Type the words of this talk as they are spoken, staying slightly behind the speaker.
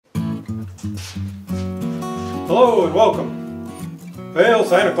Hello and welcome. Well,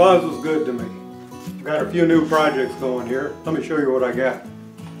 Santa Claus was good to me. I've got a few new projects going here. Let me show you what I got.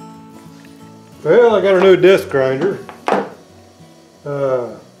 Well, I got a new disc grinder.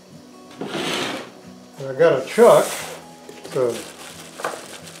 I got a chuck. It's a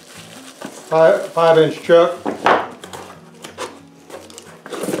 5-inch chuck.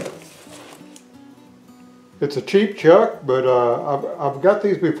 It's a cheap chuck, but I've got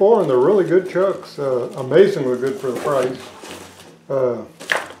these before and they're really good chucks. Amazingly good for the price. Got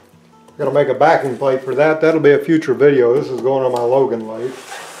to make a backing plate for that. That'll be a future video. This is going on my Logan lathe.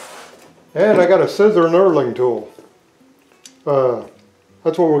 And I got a scissor knurling tool.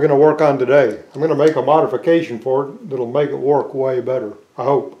 That's what we're going to work on today. I'm going to make a modification for it that'll make it work way better. I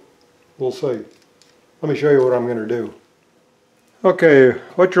hope. We'll see. Let me show you what I'm going to do. Okay,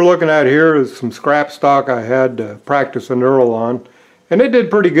 what you're looking at here is some scrap stock I had to practice a knurl on, and it did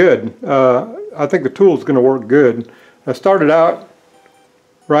pretty good. I think the tool's going to work good. I started out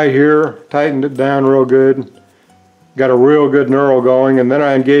right here, tightened it down real good, got a real good knurl going, and then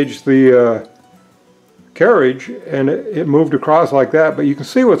I engaged the carriage and it moved across like that, but you can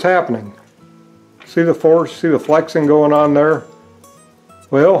see what's happening. See the force, see the flexing going on there?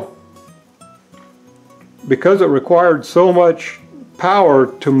 Well, because it required so much power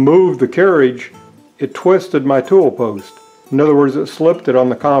to move the carriage, it twisted my tool post. In other words, it slipped it on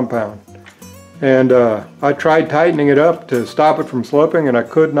the compound. And I tried tightening it up to stop it from slipping, and I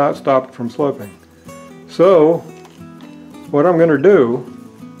could not stop it from slipping. So what I'm going to do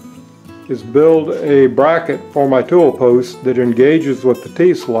is build a bracket for my tool post that engages with the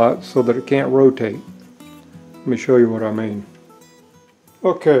T-slot so that it can't rotate. Let me show you what I mean.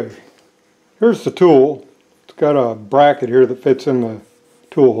 Okay, here's the tool. It's got a bracket here that fits in the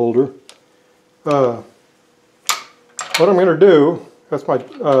tool holder. What I'm going to do, that's my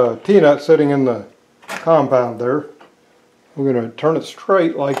T-nut sitting in the compound there. I'm going to turn it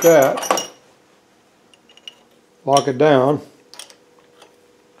straight like that, lock it down,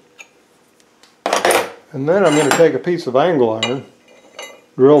 and then I'm going to take a piece of angle iron,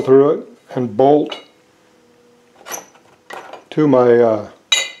 drill through it, and bolt to my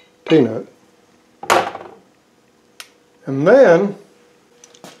T-nut. And then I'm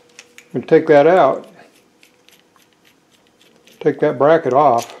going to take that out, take that bracket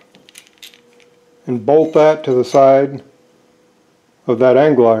off, and bolt that to the side of that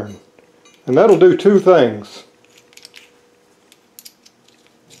angle iron. And that'll do two things.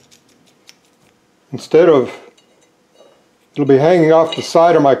 Instead of, it'll be hanging off the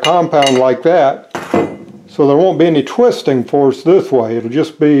side of my compound like that, so there won't be any twisting force this way. It'll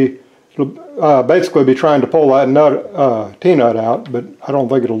just be, it'll basically be trying to pull that nut, T-nut out, but I don't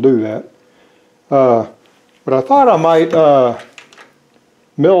think it'll do that. But I thought I might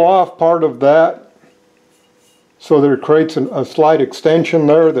mill off part of that so that it creates a slight extension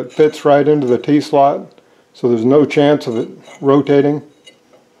there that fits right into the T-slot, so there's no chance of it rotating.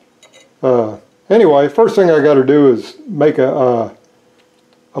 Anyway, first thing I got to do is make a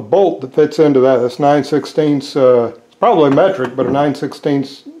bolt that fits into that. That's 9/16, it's probably metric, but a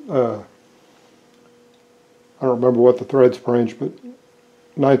 9/16, I don't remember what the threads per inch, but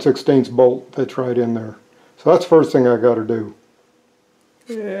 9/16 bolt fits right in there. So that's the first thing I got to do.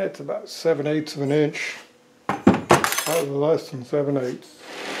 Yeah, it's about 7/8 of an inch, probably less than 7/8.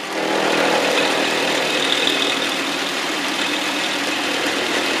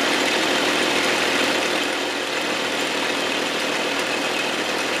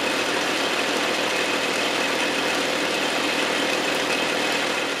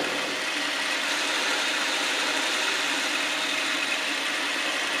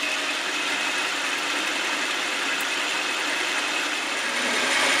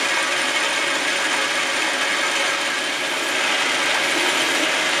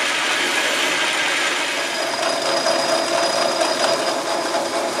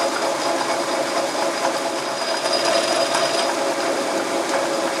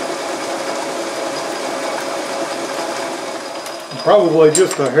 Probably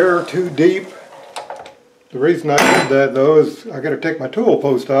just a hair too deep. The reason I did that though is I got to take my tool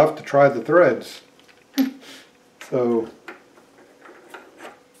post off to try the threads. So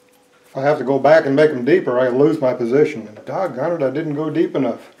if I have to go back and make them deeper, I lose my position. And doggone it, I didn't go deep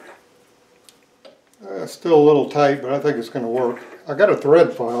enough. Still a little tight, but I think it's going to work. I got a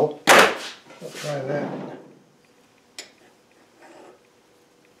thread file. I'll try that.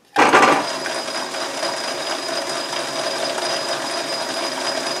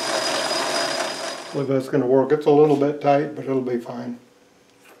 If that's going to work. It's a little bit tight, but it'll be fine.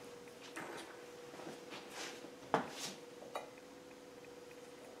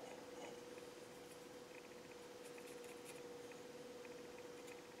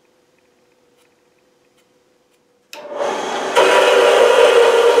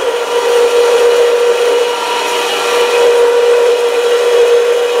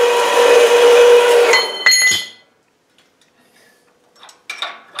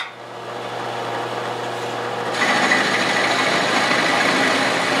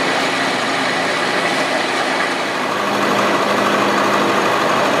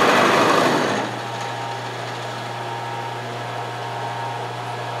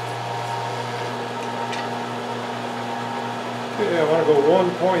 go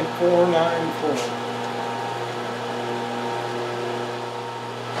 1.494.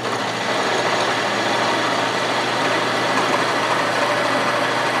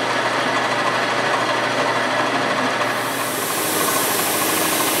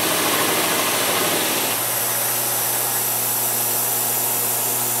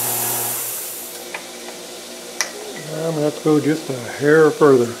 I'm going to have to go just a hair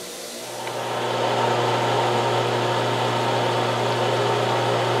further.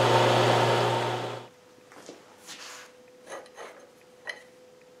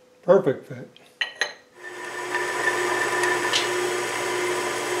 Perfect fit.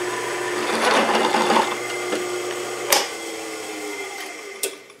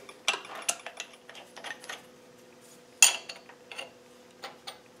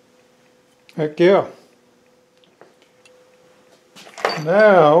 Heck yeah.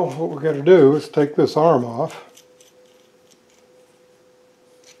 Now what we're going to do is take this arm off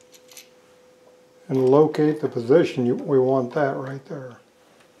and locate the position we want that right there.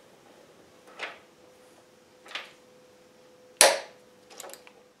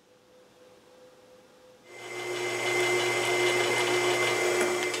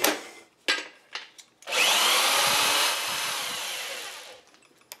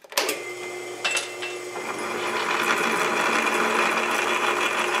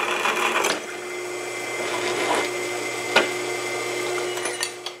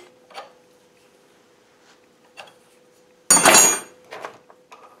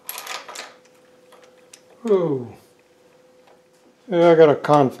 Oh, yeah, I got a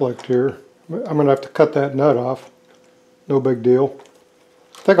conflict here. I'm going to have to cut that nut off. No big deal.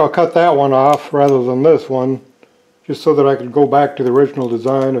 I think I'll cut that one off rather than this one, just so that I can go back to the original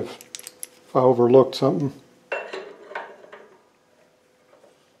design if I overlooked something.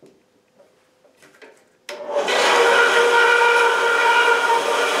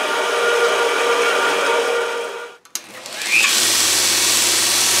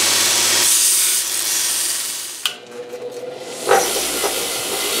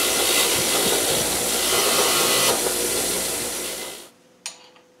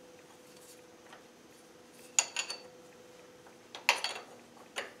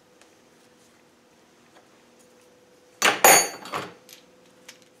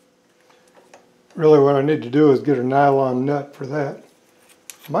 Really what I need to do is get a nylon nut for that.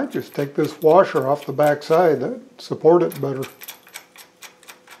 I might just take this washer off the back side, that support it better.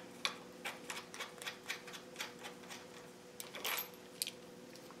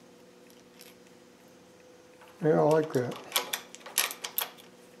 Yeah, I like that.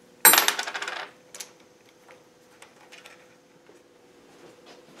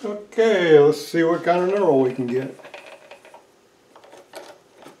 Okay, let's see what kind of knurl we can get.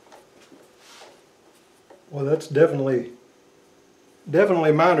 Well, that's definitely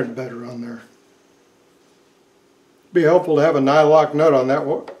mounted better on there. Be helpful to have a nylock nut on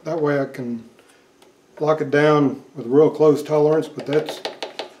that way I can lock it down with real close tolerance, but that's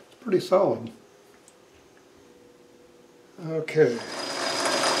pretty solid. Okay.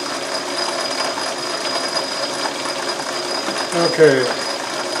 Okay.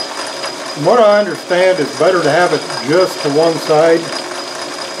 From what I understand, it's better to have it just to one side,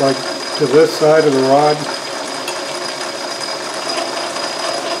 like to this side of the rod.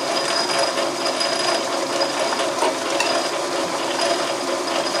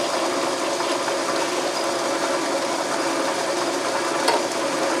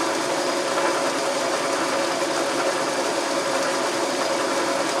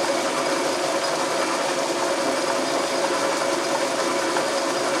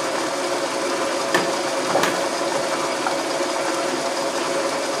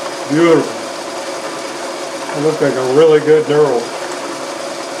 Beautiful. It looks like a really good knurl.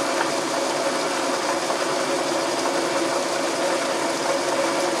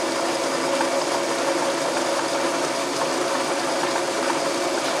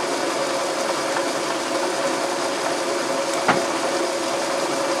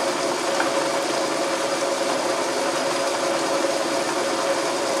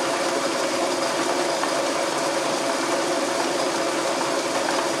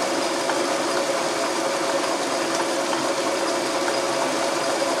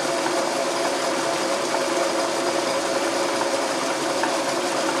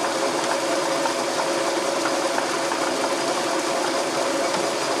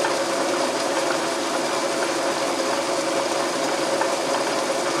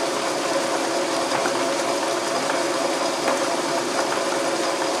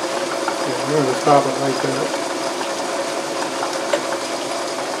 I'm going to stop it like that.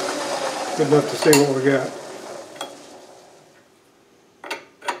 Good enough to see what we got.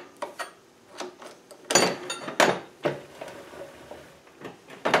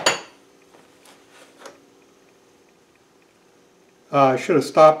 I should have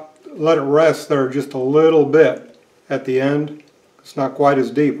stopped, let it rest there just a little bit at the end. It's not quite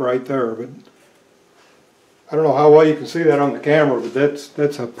as deep right there, but I don't know how well you can see that on the camera, but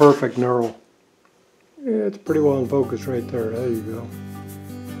that's a perfect knurl. Yeah, it's pretty well in focus right there. There you go.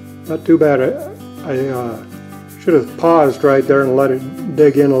 Not too bad. I should have paused right there and let it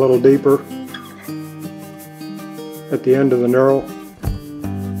dig in a little deeper at the end of the knurl.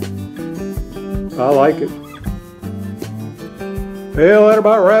 I like it. Well, that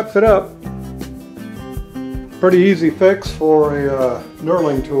about wraps it up. Pretty easy fix for a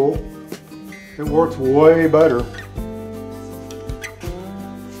knurling tool. It works way better.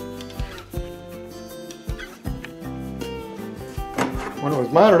 When it was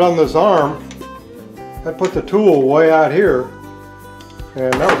mounted on this arm, I put the tool way out here,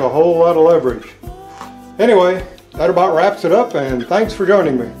 and that was a whole lot of leverage. Anyway, that about wraps it up, and thanks for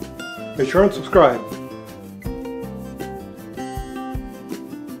joining me. Be sure and subscribe.